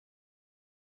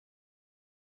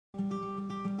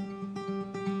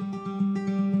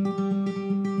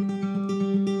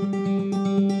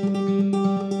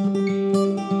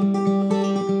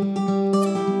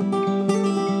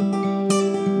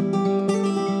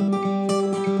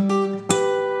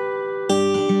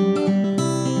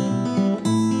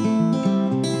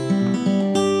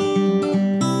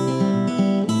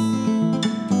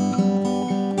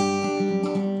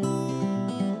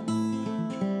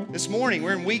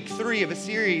week 3 of a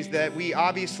series that we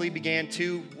obviously began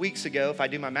 2 weeks ago, if I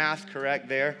do my math correct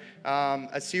there,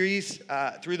 a series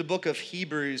through the book of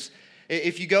Hebrews.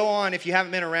 If you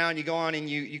haven't been around, you go on and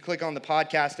you click on the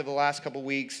podcast of the last couple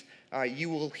weeks, you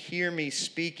will hear me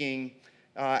speaking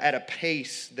at a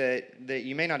pace that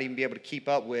you may not even be able to keep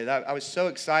up with. I was so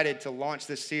excited to launch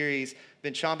this series,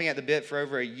 been chomping at the bit for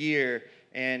over a year,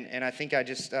 and I think I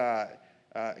just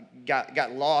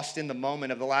got lost in the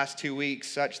moment of the last 2 weeks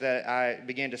such that I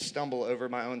began to stumble over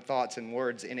my own thoughts and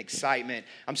words in excitement.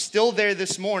 I'm still there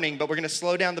this morning, but we're going to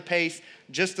slow down the pace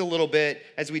just a little bit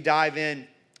as we dive in.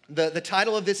 The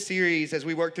title of this series as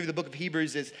we work through the book of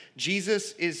Hebrews is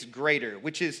Jesus is Greater,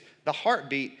 which is the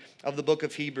heartbeat of the book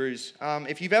of Hebrews.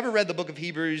 If you've ever read the book of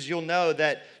Hebrews, you'll know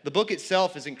that the book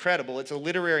itself is incredible. It's a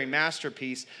literary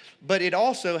masterpiece, but it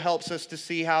also helps us to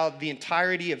see how the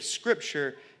entirety of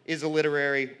Scripture is a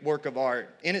literary work of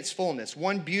art in its fullness.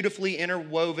 One beautifully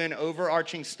interwoven,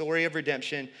 overarching story of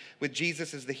redemption with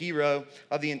Jesus as the hero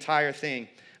of the entire thing.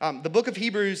 The book of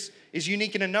Hebrews is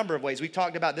unique in a number of ways. We've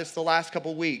talked about this the last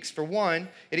couple weeks. For one,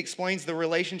 it explains the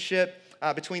relationship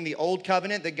between the old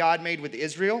covenant that God made with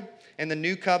Israel and the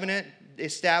new covenant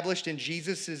established in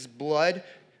Jesus' blood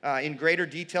in greater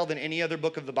detail than any other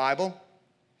book of the Bible.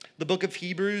 The book of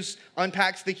Hebrews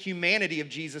unpacks the humanity of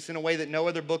Jesus in a way that no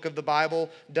other book of the Bible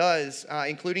does,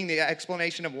 including the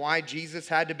explanation of why Jesus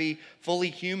had to be fully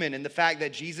human and the fact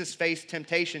that Jesus faced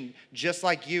temptation just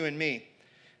like you and me.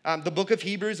 The book of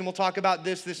Hebrews, and we'll talk about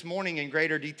this morning in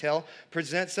greater detail,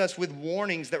 presents us with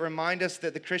warnings that remind us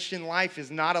that the Christian life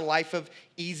is not a life of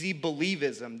easy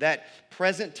believism, that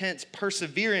present tense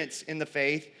perseverance in the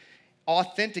faith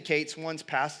authenticates one's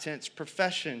past tense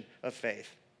profession of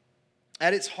faith.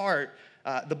 At its heart,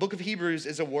 the book of Hebrews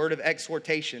is a word of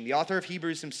exhortation. The author of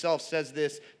Hebrews himself says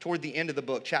this toward the end of the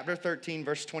book, chapter 13,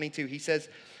 verse 22. He says,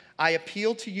 I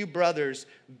appeal to you, brothers,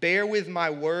 bear with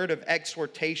my word of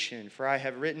exhortation, for I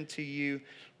have written to you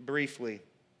briefly.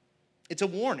 It's a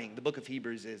warning, the book of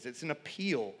Hebrews is. It's an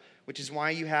appeal, which is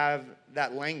why you have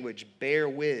that language, bear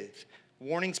with.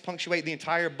 Warnings punctuate the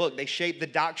entire book. They shape the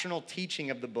doctrinal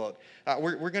teaching of the book.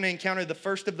 We're going to encounter the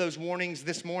first of those warnings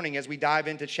this morning as we dive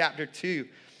into chapter 2.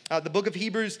 The book of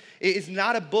Hebrews is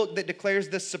not a book that declares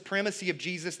the supremacy of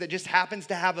Jesus that just happens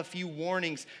to have a few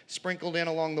warnings sprinkled in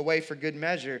along the way for good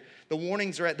measure. The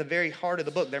warnings are at the very heart of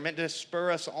the book. They're meant to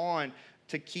spur us on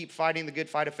to keep fighting the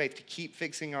good fight of faith, to keep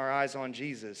fixing our eyes on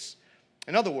Jesus.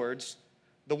 In other words,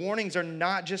 the warnings are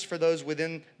not just for those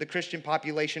within the Christian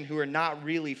population who are not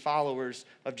really followers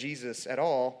of Jesus at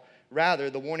all. Rather,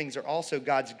 the warnings are also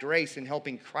God's grace in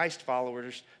helping Christ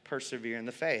followers persevere in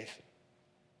the faith.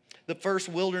 The first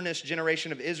wilderness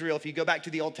generation of Israel, if you go back to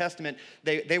the Old Testament,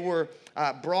 they were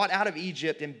brought out of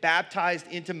Egypt and baptized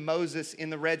into Moses in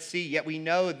the Red Sea. Yet we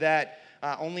know that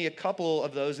only a couple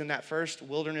of those in that first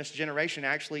wilderness generation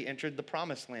actually entered the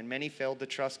promised land. Many failed to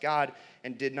trust God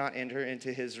and did not enter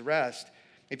into his rest.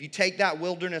 If you take that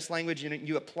wilderness language and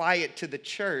you apply it to the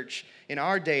church in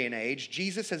our day and age,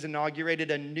 Jesus has inaugurated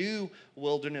a new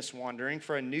wilderness wandering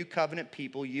for a new covenant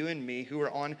people, you and me, who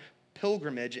are on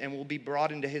pilgrimage and will be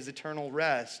brought into his eternal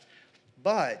rest.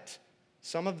 But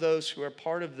some of those who are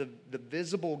part of the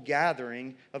visible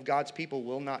gathering of God's people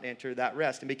will not enter that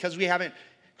rest. And because we haven't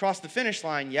crossed the finish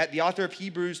line yet, the author of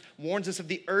Hebrews warns us of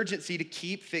the urgency to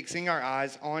keep fixing our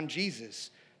eyes on Jesus.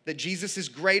 That Jesus is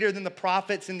greater than the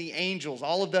prophets and the angels,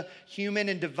 all of the human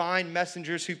and divine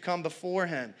messengers who've come before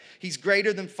him. He's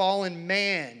greater than fallen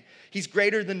man. He's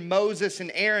greater than Moses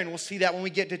and Aaron. We'll see that when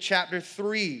we get to chapter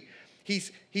 3.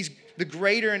 He's the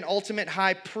greater and ultimate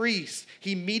high priest.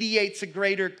 He mediates a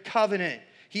greater covenant.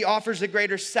 He offers a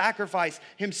greater sacrifice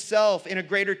himself in a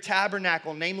greater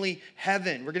tabernacle, namely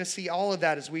heaven. We're going to see all of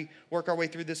that as we work our way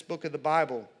through this book of the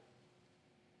Bible.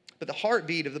 But the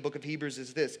heartbeat of the book of Hebrews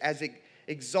is this: as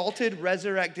exalted,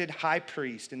 resurrected high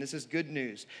priest, and this is good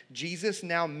news, Jesus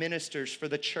now ministers for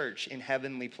the church in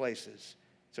heavenly places.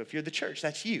 So if you're the church,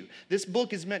 that's you. This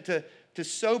book is meant to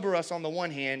sober us on the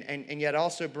one hand and yet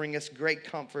also bring us great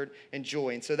comfort and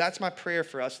joy. And so that's my prayer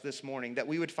for us this morning, that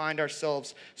we would find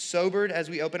ourselves sobered as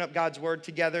we open up God's word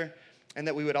together, and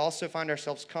that we would also find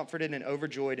ourselves comforted and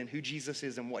overjoyed in who Jesus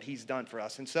is and what he's done for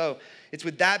us. And so it's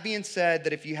with that being said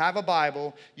that if you have a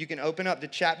Bible, you can open up to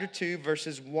chapter 2,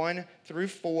 verses 1 through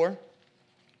 4.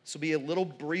 This will be a little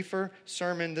briefer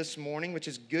sermon this morning, which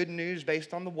is good news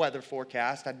based on the weather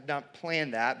forecast. I did not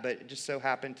plan that, but it just so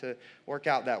happened to work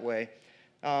out that way.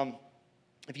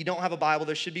 If you don't have a Bible,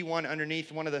 there should be one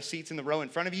underneath one of the seats in the row in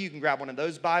front of you. You can grab one of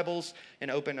those Bibles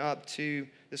and open up to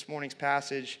this morning's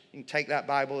passage. You can take that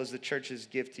Bible as the church's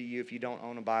gift to you if you don't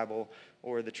own a Bible,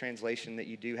 or the translation that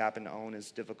you do happen to own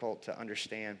is difficult to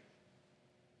understand.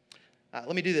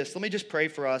 Let me do this. Let me just pray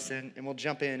for us, and we'll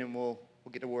jump in and we'll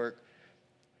get to work.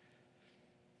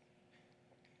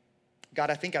 God,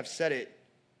 I think I've said it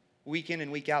week in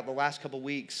and week out the last couple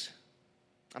weeks.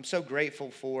 I'm so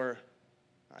grateful for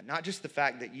not just the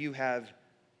fact that you have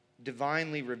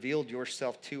divinely revealed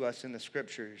yourself to us in the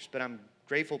scriptures, but I'm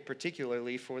grateful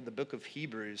particularly for the book of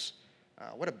Hebrews.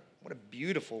 What a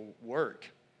beautiful work.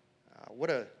 What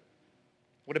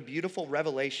a beautiful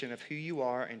revelation of who you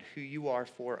are and who you are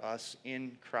for us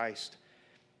in Christ.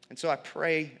 And so I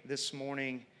pray this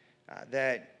morning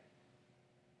that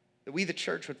we, the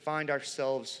church, would find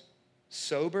ourselves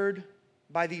sobered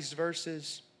by these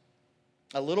verses,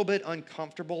 a little bit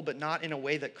uncomfortable, but not in a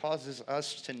way that causes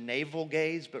us to navel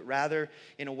gaze, but rather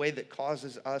in a way that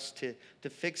causes us to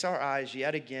fix our eyes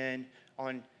yet again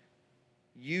on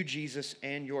you, Jesus,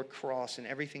 and your cross and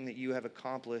everything that you have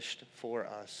accomplished for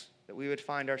us. That we would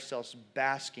find ourselves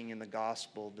basking in the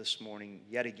gospel this morning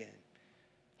yet again.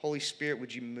 Holy Spirit,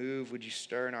 would you move, would you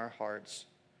stir in our hearts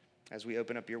as we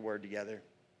open up your word together?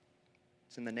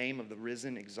 It's in the name of the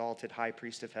risen, exalted high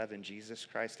priest of heaven, Jesus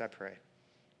Christ, I pray.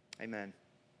 Amen.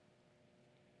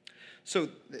 So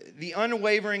the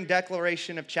unwavering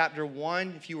declaration of chapter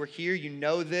 1, if you were here, you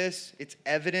know this. It's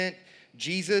evident.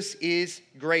 Jesus is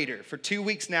greater. For 2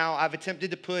 weeks now, I've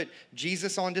attempted to put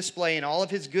Jesus on display in all of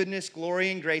his goodness,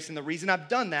 glory, and grace. And the reason I've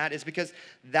done that is because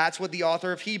that's what the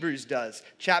author of Hebrews does.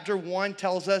 Chapter 1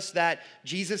 tells us that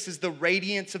Jesus is the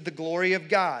radiance of the glory of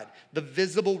God, the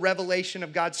visible revelation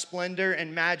of God's splendor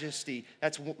and majesty.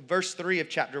 That's verse 3 of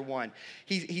chapter 1.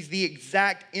 He's the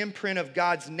exact imprint of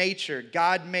God's nature,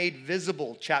 God made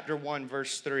visible, chapter 1,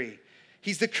 verse 3.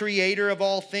 He's the creator of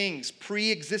all things,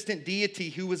 pre-existent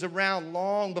deity who was around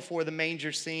long before the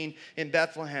manger scene in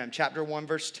Bethlehem, chapter 1,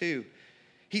 verse 2.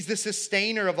 He's the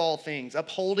sustainer of all things,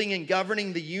 upholding and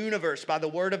governing the universe by the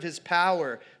word of his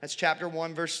power. That's chapter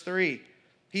 1, verse 3.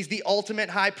 He's the ultimate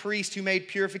high priest who made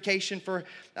purification for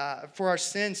our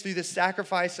sins through the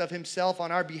sacrifice of himself on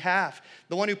our behalf.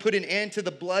 The one who put an end to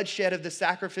the bloodshed of the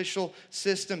sacrificial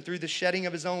system through the shedding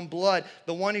of his own blood.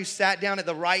 The one who sat down at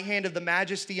the right hand of the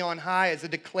majesty on high as a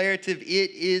declarative,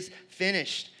 it is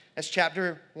finished. That's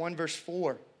chapter 1, verse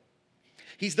 4.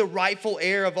 He's the rightful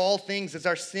heir of all things as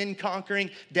our sin-conquering,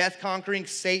 death-conquering,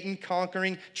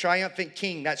 Satan-conquering, triumphant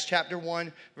king. That's chapter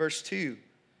 1, verse 2.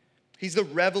 He's the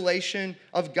revelation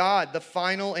of God, the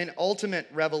final and ultimate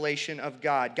revelation of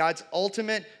God. God's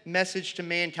ultimate message to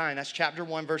mankind. That's chapter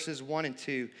 1, verses 1 and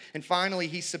 2. And finally,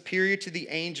 he's superior to the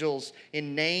angels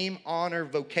in name, honor,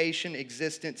 vocation,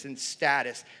 existence, and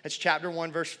status. That's chapter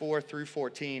 1, verse 4 through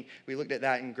 14. We looked at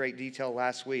that in great detail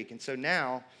last week. And so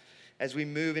now, as we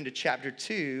move into chapter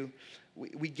 2,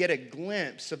 we get a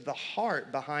glimpse of the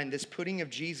heart behind this putting of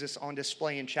Jesus on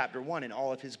display in chapter 1 in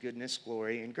all of his goodness,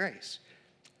 glory, and grace.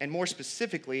 And more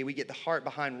specifically, we get the heart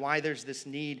behind why there's this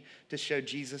need to show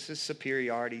Jesus'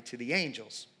 superiority to the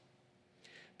angels.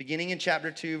 Beginning in chapter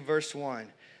 2, verse 1.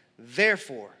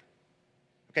 Therefore,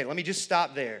 okay, let me just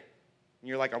stop there. And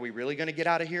you're like, are we really going to get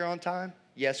out of here on time?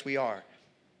 Yes, we are.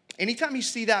 Anytime you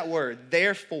see that word,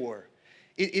 therefore,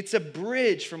 it's a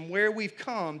bridge from where we've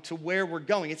come to where we're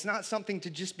going. It's not something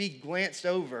to just be glanced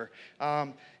over.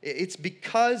 It's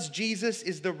because Jesus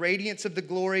is the radiance of the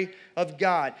glory of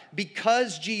God,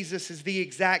 because Jesus is the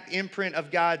exact imprint of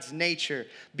God's nature,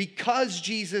 because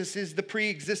Jesus is the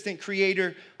pre-existent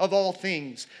creator of all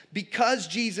things, because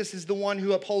Jesus is the one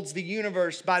who upholds the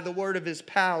universe by the word of his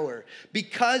power,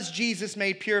 because Jesus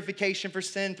made purification for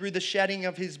sin through the shedding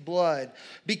of his blood,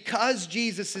 because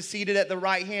Jesus is seated at the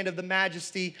right hand of the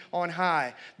majesty on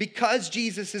high, because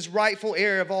Jesus is rightful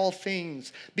heir of all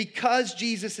things, because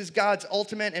Jesus is God's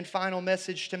ultimate and final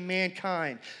message to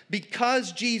mankind,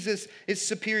 because Jesus is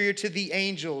superior to the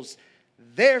angels.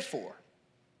 Therefore,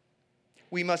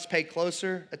 we must pay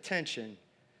closer attention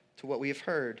to what we have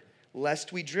heard,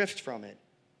 lest we drift from it.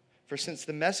 For since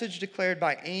the message declared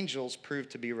by angels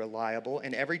proved to be reliable,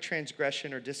 and every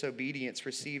transgression or disobedience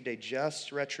received a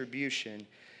just retribution,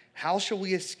 how shall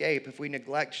we escape if we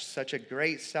neglect such a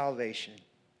great salvation?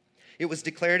 It was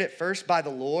declared at first by the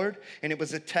Lord, and it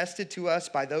was attested to us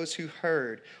by those who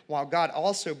heard, while God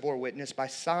also bore witness by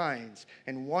signs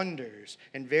and wonders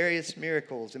and various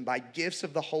miracles and by gifts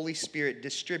of the Holy Spirit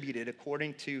distributed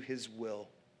according to his will.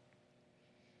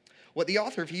 What the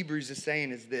author of Hebrews is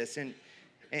saying is this, and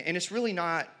it's really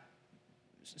not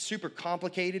super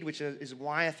complicated, which is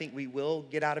why I think we will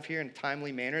get out of here in a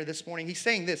timely manner this morning. He's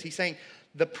saying this, he's saying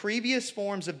the previous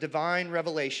forms of divine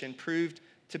revelation proved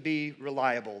to be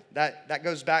reliable. That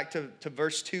goes back to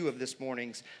verse 2 of this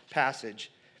morning's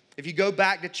passage. If you go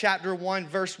back to chapter 1,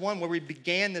 verse 1, where we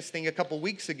began this thing a couple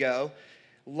weeks ago,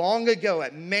 long ago,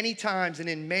 at many times and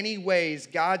in many ways,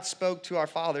 God spoke to our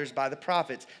fathers by the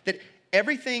prophets. That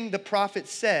everything the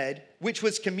prophets said, which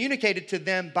was communicated to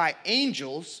them by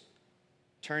angels,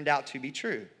 turned out to be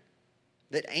true.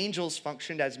 That angels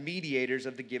functioned as mediators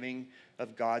of the giving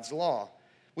of God's law.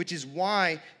 Which is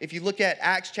why, if you look at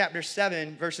Acts chapter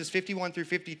 7, verses 51 through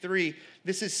 53,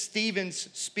 this is Stephen's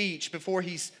speech before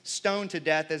he's stoned to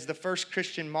death as the first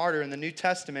Christian martyr in the New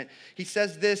Testament. He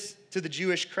says this to the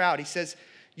Jewish crowd. He says,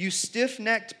 "You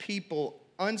stiff-necked people,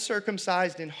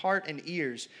 uncircumcised in heart and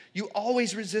ears, you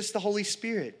always resist the Holy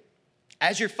Spirit.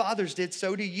 As your fathers did,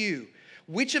 so do you.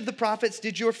 Which of the prophets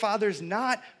did your fathers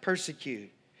not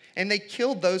persecute? And they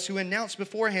killed those who announced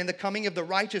beforehand the coming of the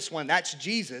righteous one," that's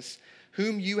Jesus,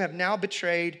 "whom you have now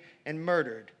betrayed and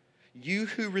murdered. You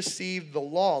who received the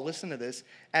law," listen to this,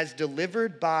 "as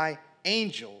delivered by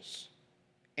angels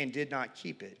and did not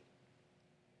keep it."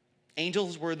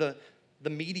 Angels were the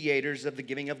mediators of the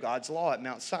giving of God's law at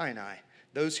Mount Sinai.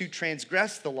 Those who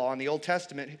transgressed the law in the Old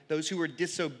Testament, those who were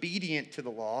disobedient to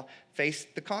the law,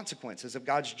 faced the consequences of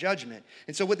God's judgment.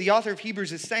 And so what the author of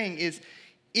Hebrews is saying is,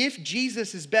 if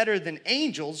Jesus is better than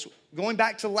angels, going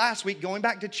back to last week, going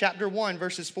back to chapter 1,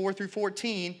 verses 4 through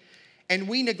 14, and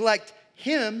we neglect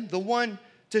him, the one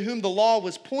to whom the law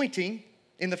was pointing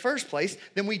in the first place,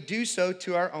 then we do so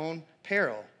to our own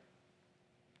peril.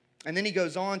 And then he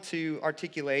goes on to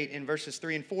articulate in verses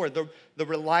 3 and 4 the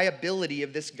reliability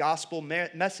of this gospel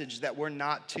message that we're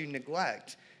not to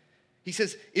neglect. He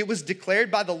says, "It was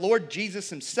declared by the Lord Jesus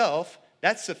himself."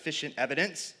 That's sufficient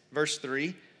evidence. Verse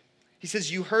 3. He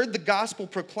says, "You heard the gospel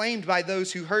proclaimed by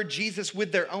those who heard Jesus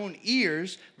with their own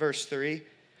ears." Verse 3.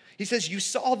 He says, "You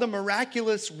saw the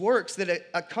miraculous works that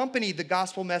accompanied the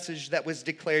gospel message that was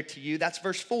declared to you." That's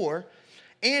verse 4.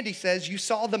 And he says, "You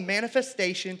saw the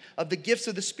manifestation of the gifts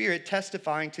of the Spirit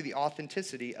testifying to the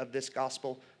authenticity of this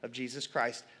gospel of Jesus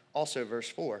Christ." Also verse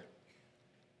 4.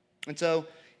 And so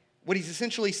what he's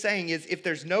essentially saying is, if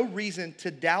there's no reason to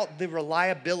doubt the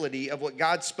reliability of what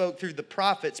God spoke through the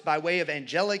prophets by way of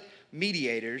angelic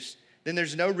mediators, then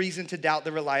there's no reason to doubt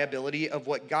the reliability of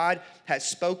what God has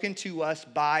spoken to us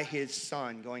by his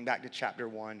Son, going back to chapter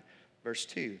 1, verse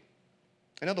 2.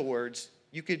 In other words,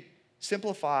 you could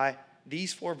simplify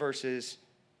these 4 verses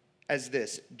as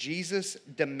this: Jesus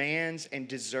demands and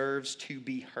deserves to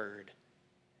be heard.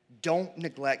 Don't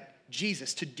neglect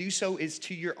Jesus. To do so is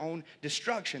to your own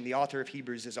destruction, the author of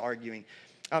Hebrews is arguing.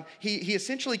 He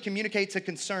essentially communicates a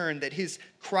concern that his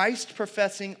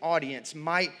Christ-professing audience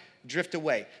might drift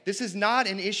away. This is not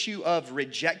an issue of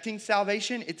rejecting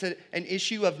salvation. It's an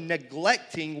issue of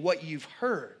neglecting what you've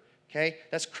heard, okay?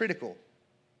 That's critical.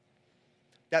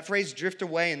 That phrase, drift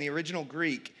away, in the original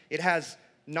Greek, it has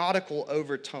nautical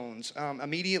overtones.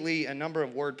 Immediately, a number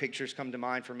of word pictures come to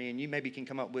mind for me, and you maybe can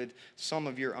come up with some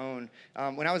of your own.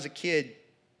 When I was a kid,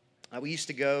 we used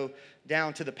to go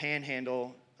down to the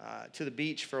Panhandle, to the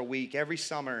beach for a week every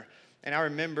summer. And I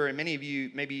remember, and many of you,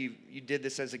 maybe you did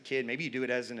this as a kid, maybe you do it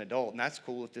as an adult, and that's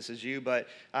cool if this is you, but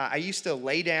I used to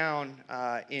lay down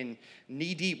in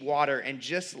knee-deep water and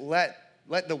just let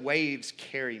the waves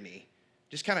carry me.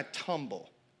 Just kind of tumble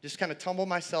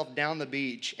myself down the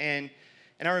beach. And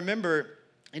I remember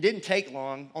it didn't take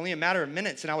long, only a matter of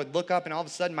minutes, and I would look up, and all of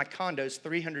a sudden my condo's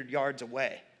 300 yards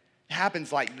away. It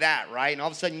happens like that, right? And all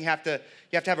of a sudden you have to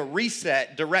have a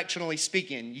reset, directionally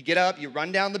speaking. You get up, you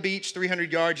run down the beach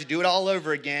 300 yards, you do it all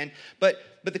over again. But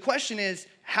the question is,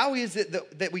 how is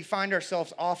it that we find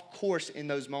ourselves off course in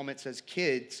those moments as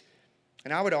kids?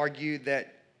 And I would argue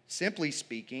that, simply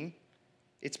speaking,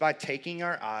 it's by taking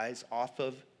our eyes off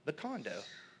of the condo,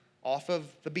 off of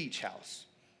the beach house.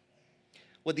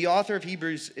 What the author of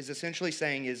Hebrews is essentially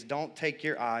saying is, don't take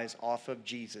your eyes off of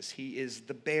Jesus. He is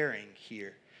the bearing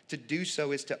here. To do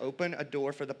so is to open a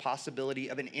door for the possibility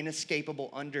of an inescapable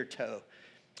undertow.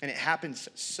 And it happens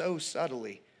so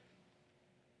subtly.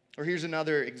 Or here's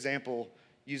another example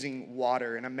using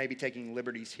water, and I'm maybe taking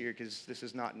liberties here because this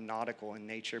is not nautical in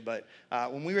nature, but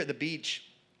when we were at the beach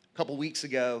a couple weeks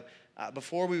ago,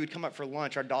 before we would come up for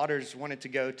lunch, our daughters wanted to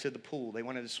go to the pool. They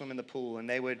wanted to swim in the pool, and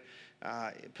they would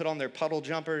put on their puddle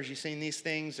jumpers. You've seen these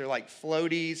things. They're like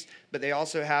floaties, but they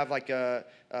also have like a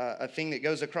thing that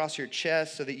goes across your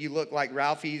chest so that you look like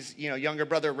Ralphie's, younger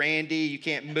brother Randy. You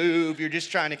can't move. You're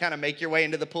just trying to kind of make your way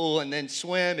into the pool and then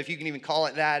swim, if you can even call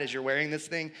it that, as you're wearing this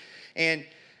thing. And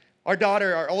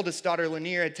our oldest daughter,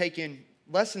 Lanier, had taken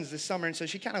lessons this summer, and so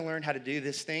she kind of learned how to do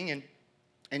this thing.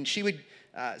 And she would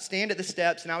stand at the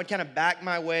steps, and I would kind of back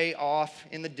my way off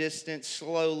in the distance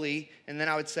slowly, and then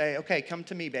I would say, "Okay, come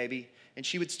to me, baby." And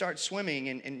she would start swimming,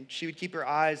 and she would keep her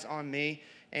eyes on me.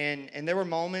 And there were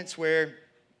moments where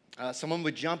Someone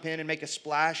would jump in and make a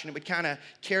splash, and it would kind of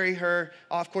carry her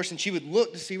off course, and she would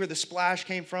look to see where the splash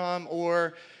came from,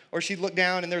 or she'd look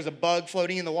down and there was a bug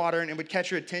floating in the water, and it would catch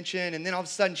her attention, and then all of a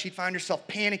sudden she'd find herself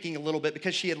panicking a little bit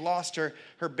because she had lost her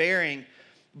bearing.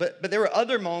 But there were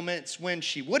other moments when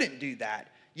she wouldn't do that.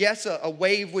 Yes, a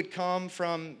wave would come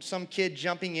from some kid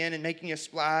jumping in and making a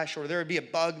splash, or there would be a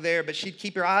bug there, but she'd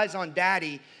keep her eyes on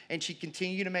Daddy, and she'd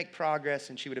continue to make progress,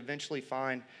 and she would eventually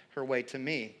find her way to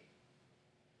me.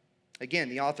 Again,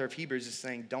 the author of Hebrews is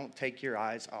saying, don't take your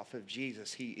eyes off of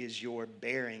Jesus. He is your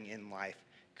bearing in life,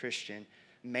 Christian.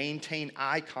 Maintain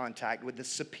eye contact with the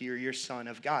superior Son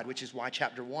of God, which is why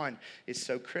chapter 1 is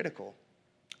so critical.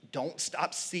 Don't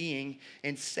stop seeing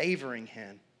and savoring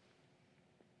him.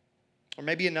 Or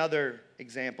maybe another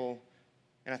example,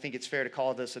 and I think it's fair to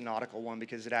call this a nautical one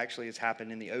because it actually has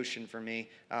happened in the ocean for me.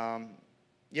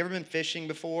 You ever been fishing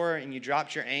before and you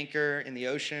dropped your anchor in the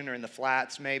ocean or in the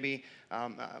flats maybe?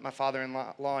 My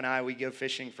father-in-law and I, we go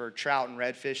fishing for trout and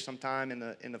redfish sometime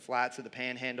in the flats of the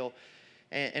Panhandle.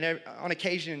 And on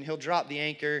occasion, he'll drop the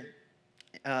anchor.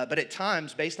 But at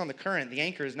times, based on the current, the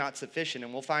anchor is not sufficient,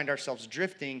 and we'll find ourselves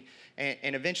drifting,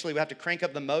 and eventually we have to crank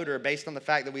up the motor based on the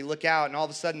fact that we look out, and all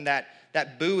of a sudden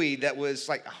that buoy that was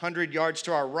like 100 yards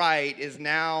to our right is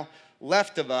now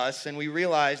left of us, and we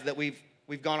realize that we've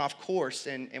gone off course,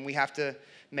 and we have to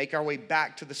make our way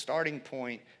back to the starting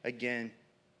point again.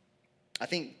 I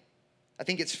think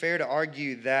it's fair to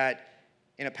argue that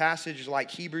in a passage like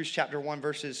Hebrews chapter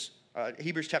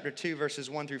 2, verses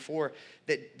 1 through 4,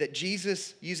 that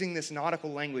Jesus, using this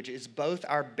nautical language, is both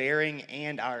our bearing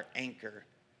and our anchor.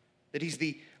 That he's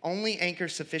the only anchor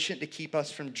sufficient to keep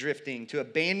us from drifting. To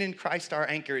abandon Christ our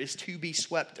anchor is to be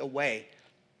swept away.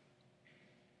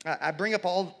 I bring up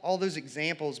all those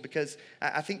examples because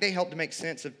I think they help to make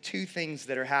sense of two things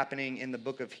that are happening in the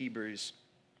book of Hebrews.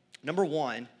 Number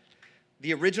one,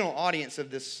 the original audience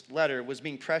of this letter was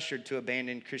being pressured to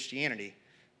abandon Christianity.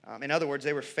 In other words,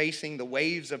 they were facing the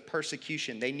waves of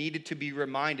persecution. They needed to be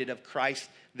reminded of Christ,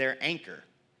 their anchor.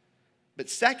 But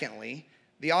secondly,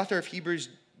 the author of Hebrews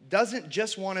doesn't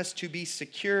just want us to be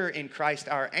secure in Christ,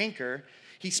 our anchor.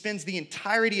 He spends the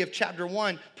entirety of chapter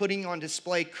 1 putting on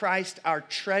display Christ, our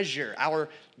treasure, our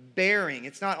bearing.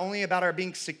 It's not only about our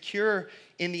being secure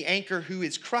in the anchor who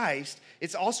is Christ,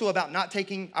 it's also about not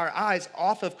taking our eyes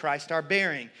off of Christ, our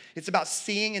bearing. It's about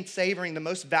seeing and savoring the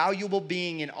most valuable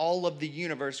being in all of the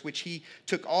universe, which he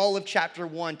took all of chapter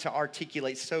 1 to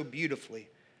articulate so beautifully.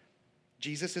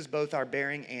 Jesus is both our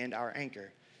bearing and our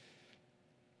anchor.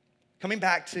 Coming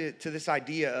back to this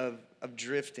idea of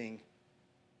drifting,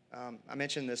 I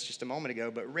mentioned this just a moment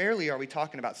ago, but rarely are we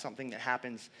talking about something that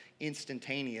happens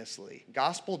instantaneously.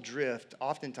 Gospel drift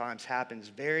oftentimes happens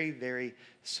very, very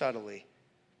subtly.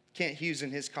 Kent Hughes,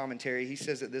 in his commentary, he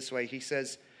says it this way. He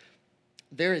says,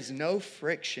 there is no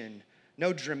friction,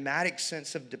 no dramatic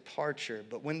sense of departure,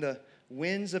 but when the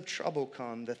winds of trouble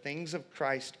come, the things of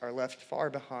Christ are left far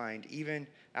behind, even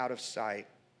out of sight.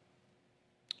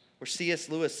 Or C.S.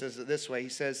 Lewis says it this way. He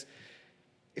says,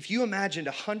 if you imagined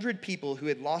 100 people who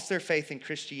had lost their faith in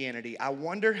Christianity, I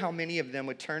wonder how many of them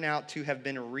would turn out to have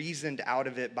been reasoned out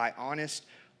of it by honest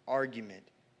argument.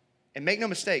 And make no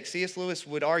mistake, C.S. Lewis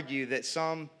would argue that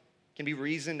some can be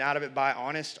reasoned out of it by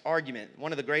honest argument,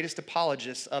 one of the greatest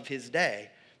apologists of his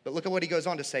day. But look at what he goes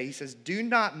on to say. He says, do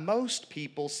not most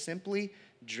people simply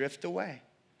drift away?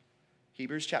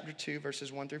 Hebrews chapter 2,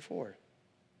 verses 1 through 4.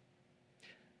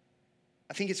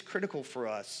 I think it's critical for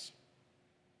us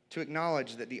to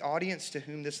acknowledge that the audience to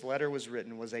whom this letter was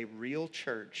written was a real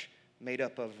church made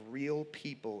up of real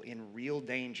people in real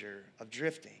danger of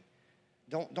drifting.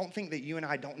 Don't think that you and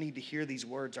I don't need to hear these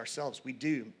words ourselves. We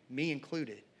do, me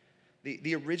included.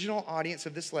 The original audience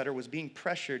of this letter was being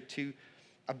pressured to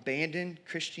abandon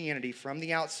Christianity from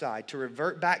the outside, to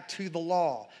revert back to the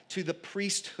law, to the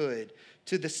priesthood,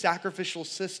 to the sacrificial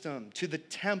system, to the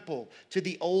temple, to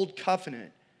the old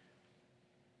covenant.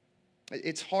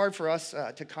 It's hard for us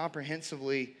to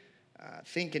comprehensively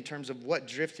think in terms of what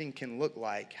drifting can look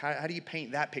like. How do you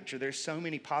paint that picture? There's so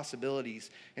many possibilities.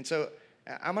 And so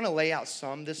I'm going to lay out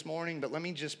some this morning, but let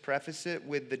me just preface it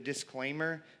with the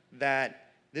disclaimer that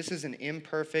this is an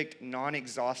imperfect,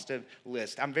 non-exhaustive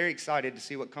list. I'm very excited to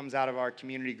see what comes out of our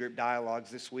community group dialogues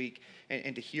this week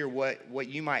and to hear what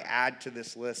you might add to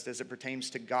this list as it pertains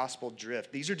to gospel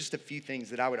drift. These are just a few things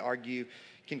that I would argue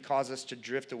can cause us to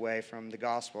drift away from the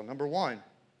gospel. Number one,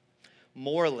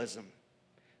 moralism.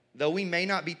 Though we may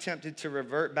not be tempted to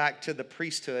revert back to the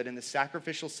priesthood and the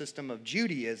sacrificial system of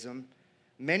Judaism,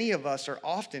 many of us are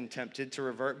often tempted to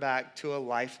revert back to a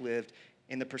life lived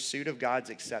in the pursuit of God's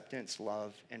acceptance,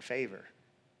 love, and favor.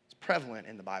 It's prevalent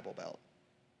in the Bible Belt.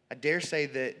 I dare say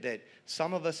that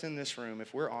some of us in this room,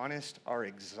 if we're honest, are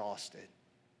exhausted.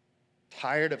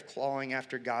 Tired of clawing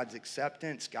after God's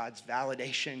acceptance, God's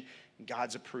validation, and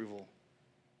God's approval.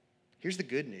 Here's the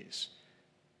good news.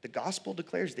 The gospel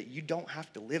declares that you don't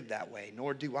have to live that way,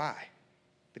 nor do I.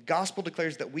 The gospel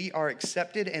declares that we are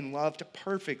accepted and loved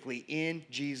perfectly in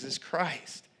Jesus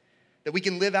Christ. That we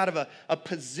can live out of a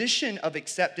position of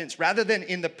acceptance rather than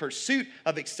in the pursuit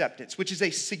of acceptance, which is a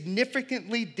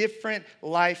significantly different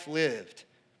life lived.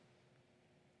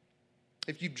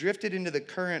 If you drifted into the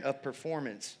current of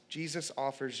performance, Jesus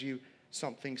offers you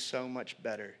something so much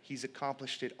better. He's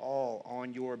accomplished it all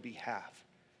on your behalf.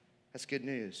 That's good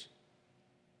news.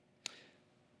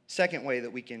 Second way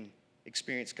that we can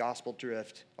experience gospel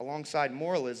drift, alongside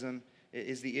moralism,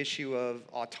 is the issue of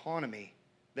autonomy.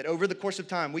 That over the course of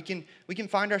time, we can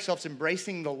find ourselves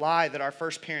embracing the lie that our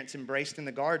first parents embraced in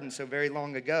the garden so very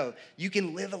long ago. You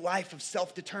can live a life of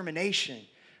self-determination.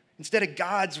 Instead of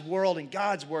God's world and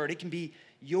God's word, it can be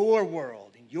your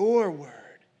world and your word.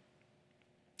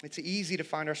 It's easy to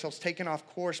find ourselves taken off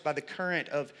course by the current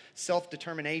of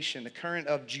self-determination, the current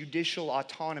of judicial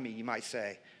autonomy, you might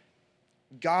say.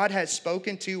 God has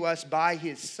spoken to us by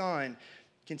his Son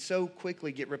can so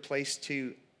quickly get replaced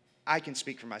to, I can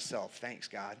speak for myself, thanks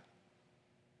God.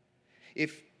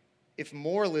 If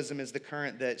moralism is the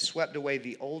current that swept away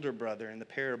the older brother in the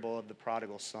parable of the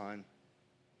prodigal son,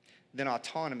 then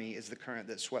autonomy is the current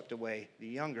that swept away the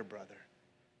younger brother.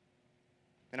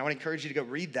 And I would encourage you to go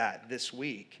read that this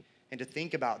week and to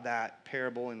think about that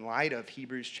parable in light of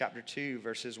Hebrews chapter 2,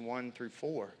 verses 1 through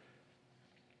 4.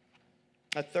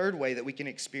 A third way that we can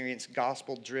experience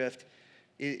gospel drift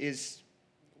is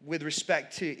with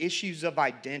respect to issues of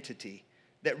identity.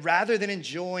 That rather than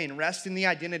enjoy and rest in the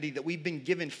identity that we've been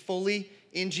given fully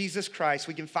in Jesus Christ,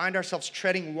 we can find ourselves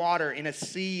treading water in a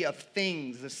sea of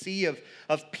things, a sea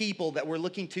of people that we're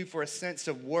looking to for a sense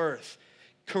of worth,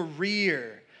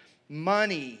 career,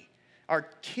 money, our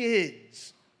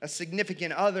kids, a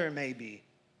significant other maybe,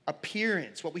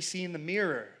 appearance, what we see in the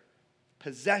mirror,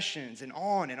 possessions, and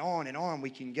on and on and on we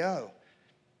can go.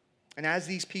 And as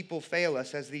these people fail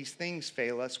us, as these things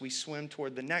fail us, we swim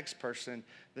toward the next person,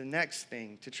 the next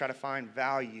thing, to try to find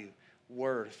value,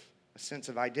 worth, a sense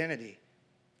of identity.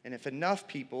 And if enough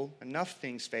people, enough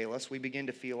things fail us, we begin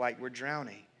to feel like we're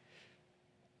drowning.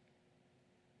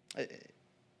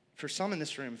 For some in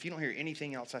this room, if you don't hear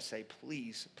anything else I say,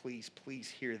 please, please, please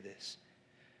hear this.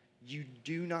 You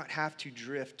do not have to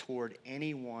drift toward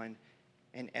anyone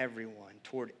and everyone,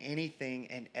 toward anything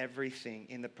and everything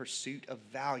in the pursuit of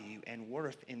value and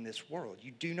worth in this world.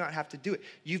 You do not have to do it.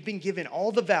 You've been given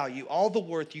all the value, all the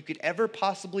worth you could ever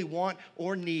possibly want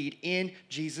or need in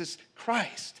Jesus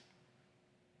Christ.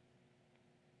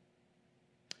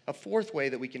 A fourth way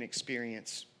that we can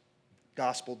experience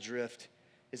gospel drift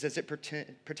is as it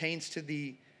pertains to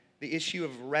the issue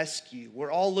of rescue.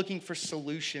 We're all looking for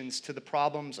solutions to the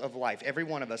problems of life, every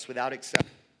one of us without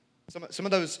exception. Some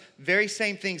of those very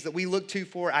same things that we look to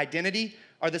for identity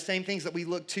are the same things that we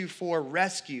look to for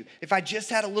rescue. If I just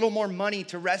had a little more money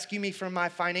to rescue me from my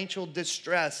financial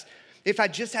distress, if I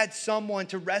just had someone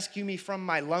to rescue me from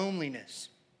my loneliness.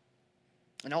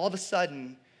 And all of a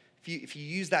sudden, if you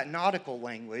use that nautical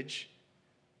language,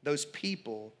 those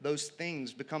people, those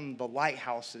things become the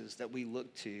lighthouses that we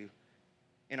look to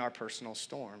in our personal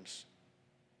storms.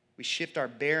 We shift our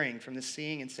bearing from the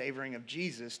seeing and savoring of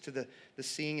Jesus to the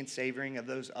seeing and savoring of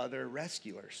those other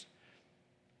rescuers.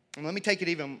 And let me take it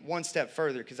even one step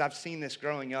further, because I've seen this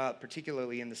growing up,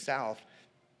 particularly in the South.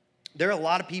 There are a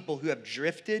lot of people who have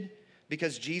drifted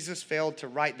because Jesus failed to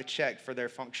write the check for their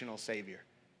functional Savior.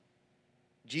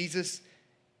 Jesus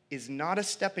is not a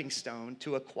stepping stone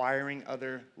to acquiring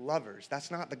other lovers.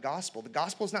 That's not the gospel. The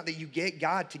gospel is not that you get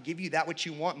God to give you that which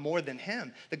you want more than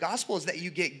him. The gospel is that you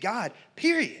get God,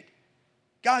 period.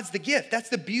 God's the gift. That's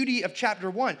the beauty of chapter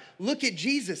 1. Look at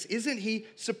Jesus. Isn't he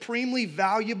supremely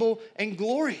valuable and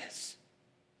glorious?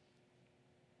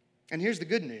 And here's the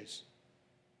good news.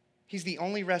 He's the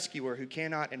only rescuer who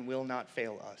cannot and will not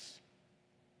fail us.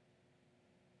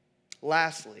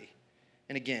 Lastly,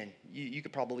 and again, you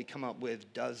could probably come up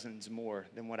with dozens more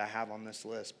than what I have on this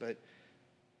list, but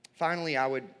finally, I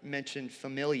would mention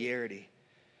familiarity.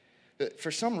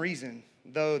 For some reason,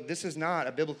 though this is not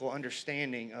a biblical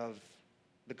understanding of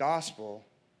the gospel,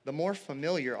 the more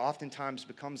familiar oftentimes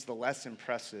becomes the less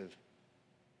impressive.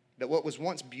 That what was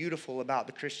once beautiful about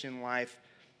the Christian life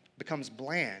becomes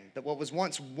bland. That what was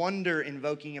once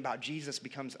wonder-invoking about Jesus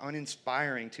becomes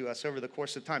uninspiring to us over the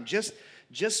course of time.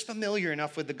 Just familiar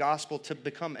enough with the gospel to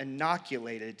become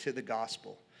inoculated to the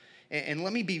gospel. And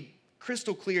let me be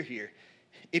crystal clear here.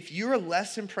 If you're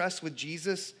less impressed with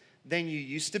Jesus than you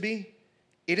used to be,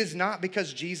 it is not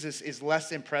because Jesus is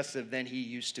less impressive than he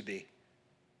used to be.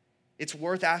 It's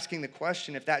worth asking the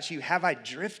question, if that's you, have I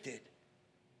drifted?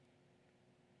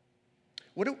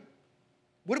 What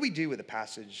do we do with a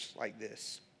passage like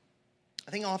this?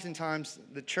 I think oftentimes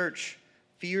the church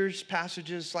fears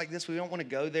passages like this. We don't want to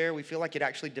go there. We feel like it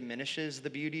actually diminishes the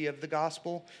beauty of the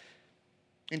gospel.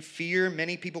 In fear,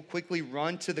 many people quickly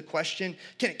run to the question,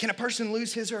 can a person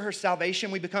lose his or her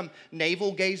salvation? We become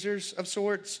navel gazers of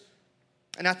sorts.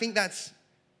 And I think that's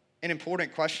an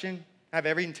important question. I have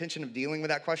every intention of dealing with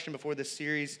that question before this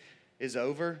series is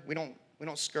over. We don't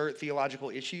skirt theological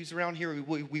issues around here.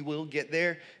 We will get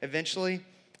there eventually.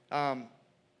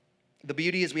 The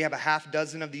beauty is we have a half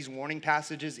dozen of these warning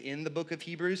passages in the book of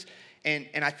Hebrews. And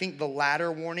I think the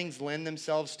latter warnings lend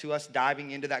themselves to us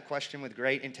diving into that question with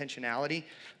great intentionality.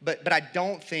 But I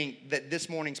don't think that this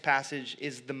morning's passage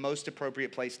is the most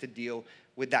appropriate place to deal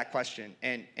with that question.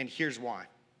 And here's why.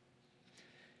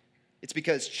 It's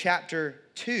because chapter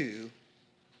 2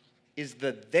 is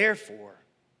the therefore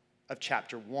of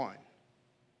chapter 1.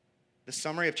 The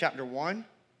summary of chapter 1,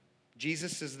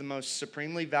 Jesus is the most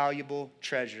supremely valuable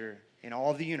treasure in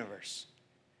all of the universe.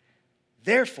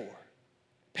 Therefore,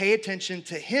 pay attention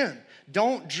to him.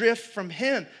 Don't drift from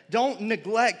him. Don't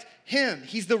neglect him.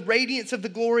 He's the radiance of the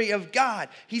glory of God.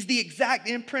 He's the exact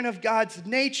imprint of God's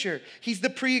nature. He's the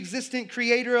pre-existent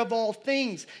creator of all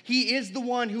things. He is the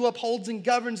one who upholds and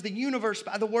governs the universe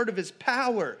by the word of his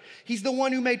power. He's the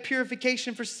one who made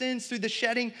purification for sins through the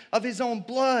shedding of his own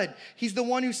blood. He's the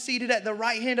one who's seated at the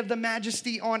right hand of the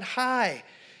majesty on high.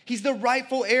 He's the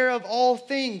rightful heir of all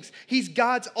things. He's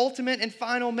God's ultimate and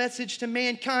final message to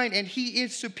mankind, and he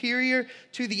is superior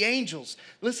to the angels.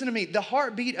 Listen to me. The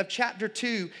heartbeat of chapter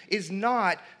 2 is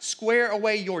not square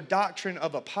away your doctrine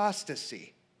of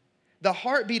apostasy. The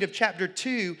heartbeat of chapter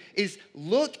 2 is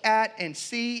look at and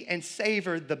see and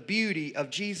savor the beauty of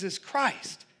Jesus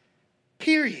Christ.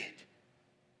 Period.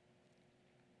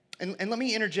 And let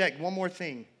me interject one more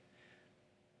thing.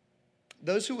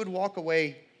 Those who would walk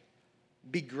away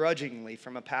begrudgingly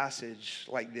from a passage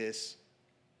like this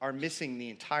are missing the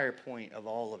entire point of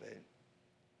all of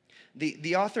it.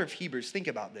 The author of Hebrews, think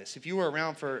about this. If you were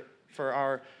around for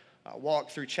our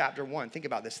walk through chapter 1, think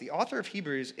about this. The author of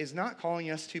Hebrews is not calling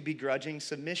us to begrudging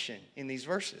submission in these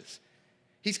verses.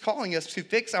 He's calling us to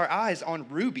fix our eyes on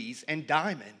rubies and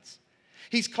diamonds.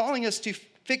 He's calling us to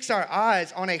fix our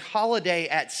eyes on a holiday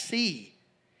at sea.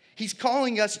 He's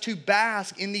calling us to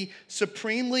bask in the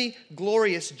supremely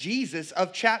glorious Jesus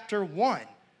of chapter 1,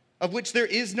 of which there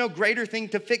is no greater thing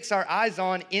to fix our eyes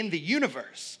on in the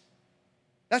universe.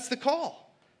 That's the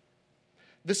call.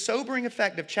 The sobering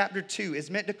effect of chapter 2 is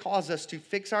meant to cause us to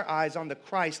fix our eyes on the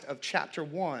Christ of chapter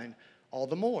 1 all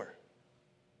the more.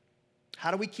 How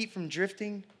do we keep from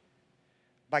drifting?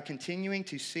 By continuing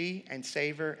to see and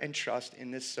savor and trust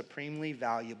in this supremely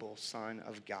valuable Son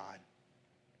of God.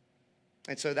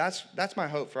 And so that's my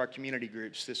hope for our community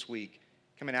groups this week,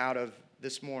 coming out of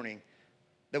this morning,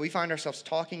 that we find ourselves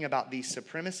talking about the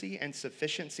supremacy and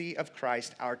sufficiency of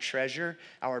Christ, our treasure,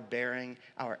 our bearing,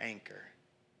 our anchor.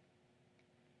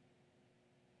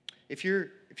 If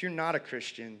you're not a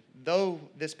Christian, though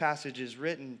this passage is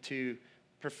written to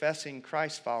professing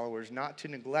Christ followers not to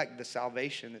neglect the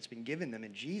salvation that's been given them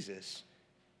in Jesus,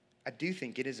 I do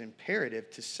think it is imperative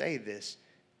to say this,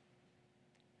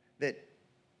 that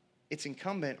it's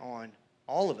incumbent on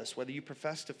all of us, whether you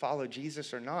profess to follow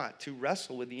Jesus or not, to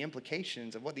wrestle with the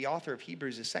implications of what the author of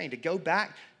Hebrews is saying, to go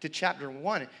back to chapter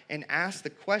 1 and ask the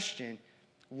question,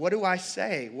 what do I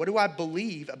say? What do I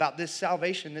believe about this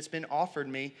salvation that's been offered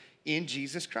me in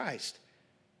Jesus Christ?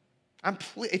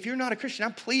 If you're not a Christian,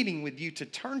 I'm pleading with you to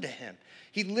turn to him.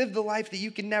 He lived the life that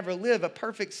you can never live, a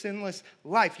perfect, sinless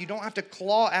life. You don't have to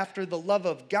claw after the love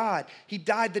of God. He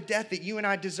died the death that you and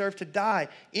I deserve to die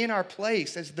in our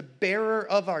place as the bearer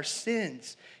of our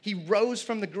sins. He rose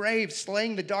from the grave,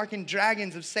 slaying the darkened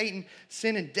dragons of Satan,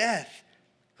 sin, and death.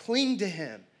 Cling to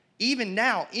him, even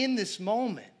now, in this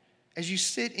moment, as you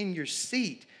sit in your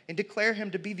seat and declare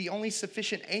him to be the only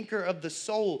sufficient anchor of the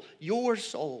soul, your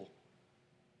soul.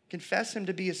 Confess him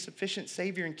to be a sufficient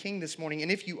Savior and King this morning. And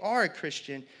if you are a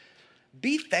Christian,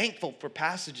 be thankful for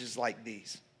passages like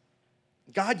these.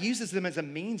 God uses them as a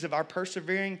means of our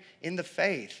persevering in the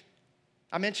faith.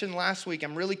 I mentioned last week,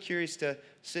 I'm really curious to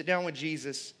sit down with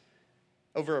Jesus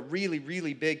over a really,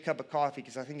 really big cup of coffee,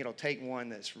 because I think it'll take one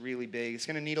that's really big. It's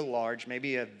going to need a large,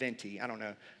 maybe a venti, I don't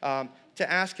know, to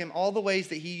ask him all the ways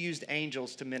that he used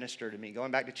angels to minister to me.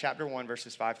 Going back to chapter 1,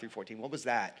 verses 5 through 14. What was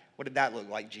that? What did that look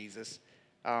like, Jesus?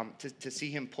 To see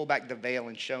him pull back the veil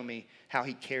and show me how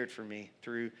he cared for me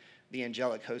through the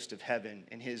angelic host of heaven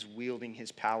and his wielding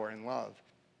his power and love.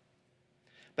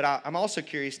 But I'm also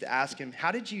curious to ask him,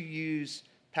 how did you use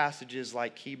passages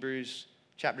like Hebrews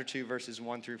chapter 2, verses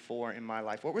 1 through 4 in my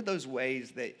life? What were those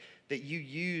ways that you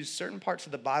used certain parts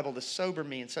of the Bible to sober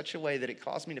me in such a way that it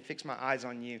caused me to fix my eyes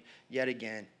on you yet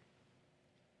again?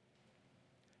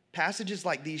 Passages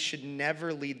like these should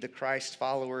never lead the Christ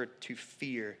follower to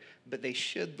fear, but they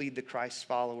should lead the Christ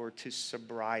follower to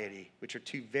sobriety, which are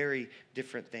two very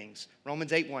different things.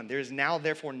 Romans 8:1, there is now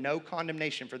therefore no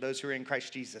condemnation for those who are in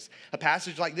Christ Jesus. A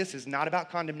passage like this is not about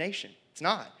condemnation. It's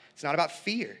not. It's not about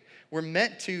fear. We're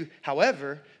meant to,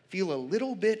 however, feel a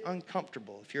little bit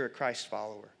uncomfortable if you're a Christ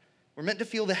follower. We're meant to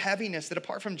feel the heaviness that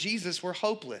apart from Jesus, we're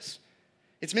hopeless.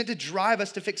 It's meant to drive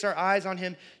us to fix our eyes on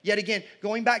him yet again.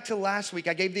 Going back to last week,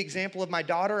 I gave the example of my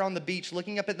daughter on the beach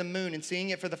looking up at the moon and seeing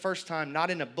it for the first time,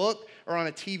 not in a book or on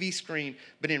a TV screen,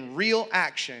 but in real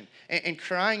action and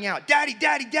crying out, "Daddy,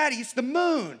 Daddy, Daddy, it's the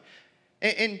moon."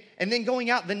 And then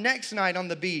going out the next night on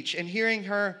the beach and hearing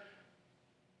her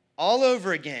all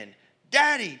over again,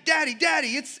 "Daddy, Daddy,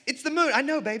 Daddy, it's the moon." I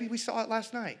know, baby, we saw it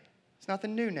last night. It's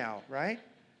nothing new now, right?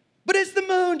 But it's the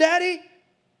moon, Daddy.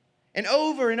 And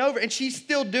over, and she's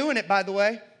still doing it, by the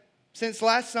way. Since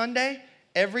last Sunday,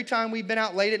 every time we've been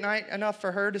out late at night enough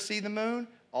for her to see the moon,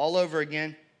 all over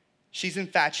again, she's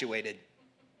infatuated.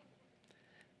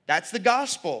 That's the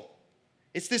gospel.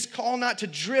 It's this call not to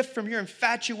drift from your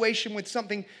infatuation with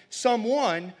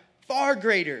someone far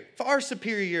greater, far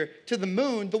superior to the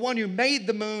moon, the one who made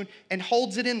the moon and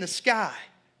holds it in the sky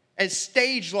as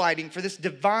stage lighting for this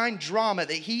divine drama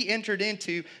that he entered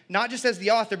into, not just as the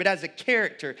author, but as a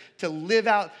character, to live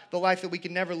out the life that we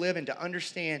can never live and to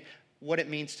understand what it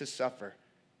means to suffer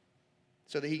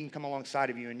so that he can come alongside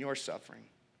of you in your suffering.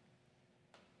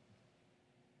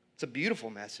 It's a beautiful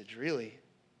message, really.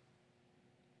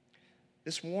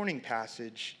 This warning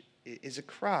passage is a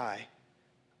cry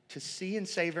to see and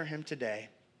savor him today,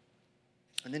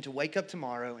 and then to wake up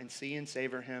tomorrow and see and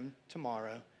savor him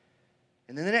tomorrow,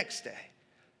 and then the next day,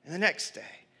 and the next day,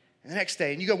 and the next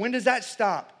day. And you go, when does that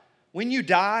stop? When you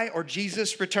die or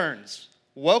Jesus returns.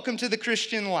 Welcome to the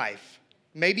Christian life.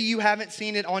 Maybe you haven't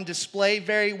seen it on display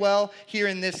very well here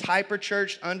in this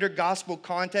hyper-church under gospel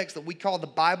context that we call the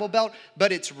Bible Belt,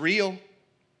 but it's real.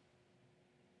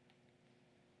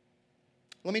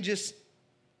 Let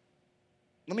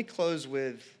me close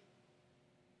with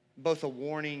both a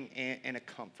warning and a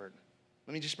comfort.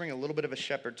 Let me just bring a little bit of a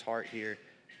shepherd's heart here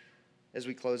as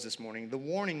we close this morning. The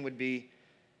warning would be,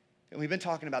 and we've been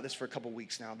talking about this for a couple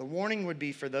weeks now, the warning would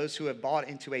be for those who have bought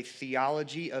into a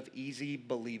theology of easy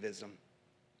believism.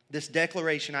 This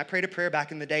declaration, I prayed a prayer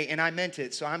back in the day and I meant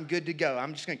it, so I'm good to go.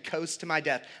 I'm just going to coast to my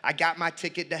death. I got my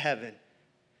ticket to heaven.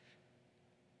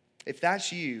 If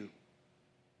that's you,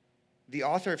 the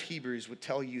author of Hebrews would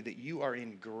tell you that you are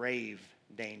in grave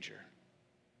danger.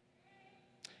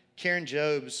 Karen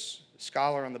Jobes,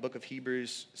 scholar on the book of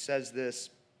Hebrews, says this.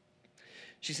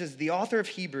 She says, the author of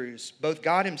Hebrews, both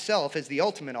God himself as the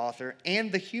ultimate author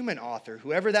and the human author,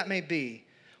 whoever that may be,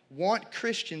 want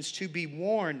Christians to be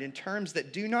warned in terms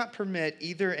that do not permit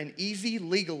either an easy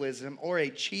legalism or a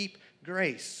cheap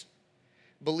grace.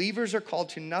 Believers are called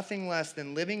to nothing less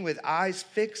than living with eyes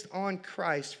fixed on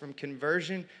Christ from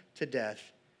conversion to death.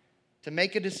 To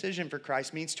make a decision for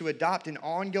Christ means to adopt an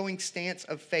ongoing stance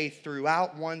of faith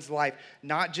throughout one's life,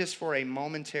 not just for a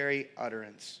momentary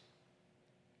utterance.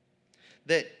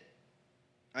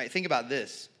 Think about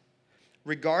this.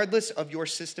 Regardless of your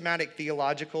systematic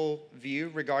theological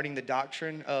view regarding the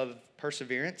doctrine of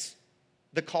perseverance,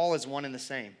 the call is one and the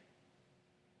same.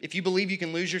 If you believe you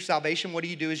can lose your salvation, what do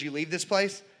you do as you leave this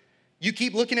place? You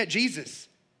keep looking at Jesus.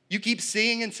 You keep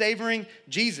seeing and savoring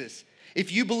Jesus.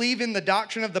 If you believe in the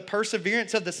doctrine of the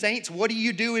perseverance of the saints, what do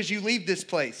you do as you leave this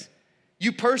place?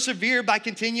 You persevere by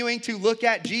continuing to look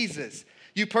at Jesus.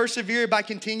 You persevere by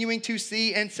continuing to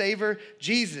see and savor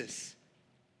Jesus.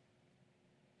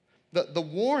 The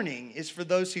warning is for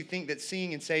those who think that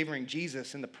seeing and savoring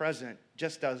Jesus in the present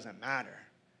just doesn't matter.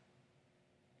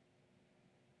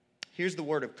 Here's the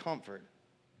word of comfort.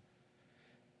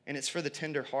 And it's for the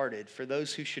tenderhearted, for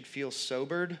those who should feel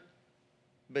sobered,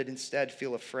 but instead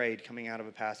feel afraid coming out of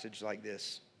a passage like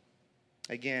this.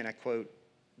 Again, I quote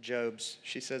Jobes.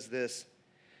 She says this,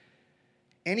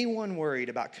 anyone worried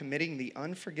about committing the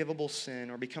unforgivable sin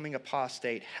or becoming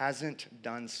apostate hasn't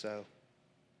done so.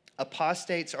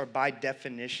 Apostates are by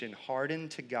definition hardened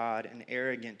to God and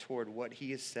arrogant toward what he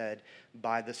has said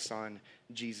by the Son,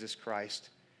 Jesus Christ,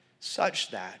 such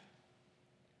that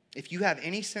if you have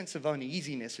any sense of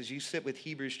uneasiness as you sit with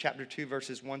Hebrews chapter 2,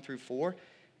 verses 1 through 4,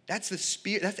 that's the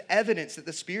Spirit. That's evidence that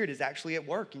the Spirit is actually at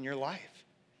work in your life.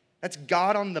 That's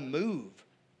God on the move.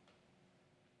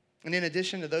 And in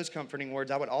addition to those comforting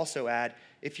words, I would also add,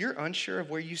 if you're unsure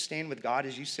of where you stand with God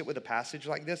as you sit with a passage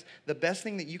like this, the best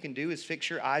thing that you can do is fix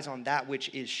your eyes on that which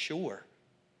is sure.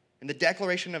 And the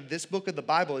declaration of this book of the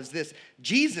Bible is this: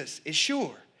 Jesus is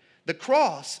sure. The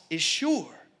cross is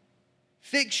sure.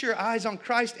 Fix your eyes on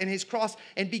Christ and his cross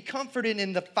and be comforted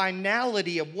in the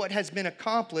finality of what has been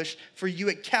accomplished for you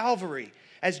at Calvary.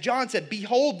 As John said,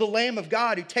 behold the Lamb of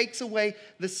God who takes away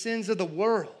the sins of the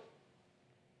world.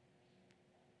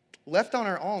 Left on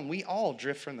our own, we all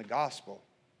drift from the gospel.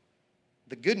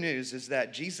 The good news is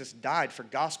that Jesus died for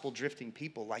gospel drifting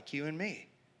people like you and me.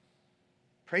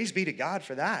 Praise be to God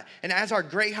for that. And as our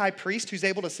great high priest who's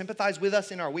able to sympathize with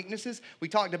us in our weaknesses, we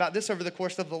talked about this over the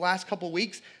course of the last couple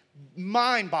weeks,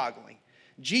 mind-boggling.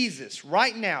 Jesus,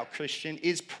 right now, Christian,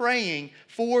 is praying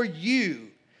for you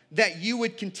that you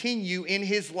would continue in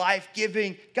his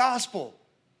life-giving gospel.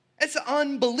 It's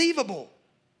unbelievable.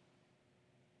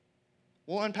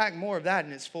 We'll unpack more of that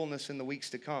in its fullness in the weeks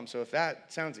to come. So if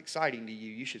that sounds exciting to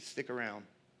you, you should stick around.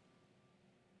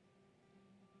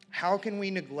 How can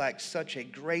we neglect such a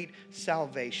great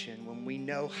salvation when we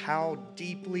know how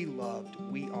deeply loved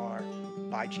we are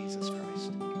by Jesus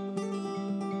Christ?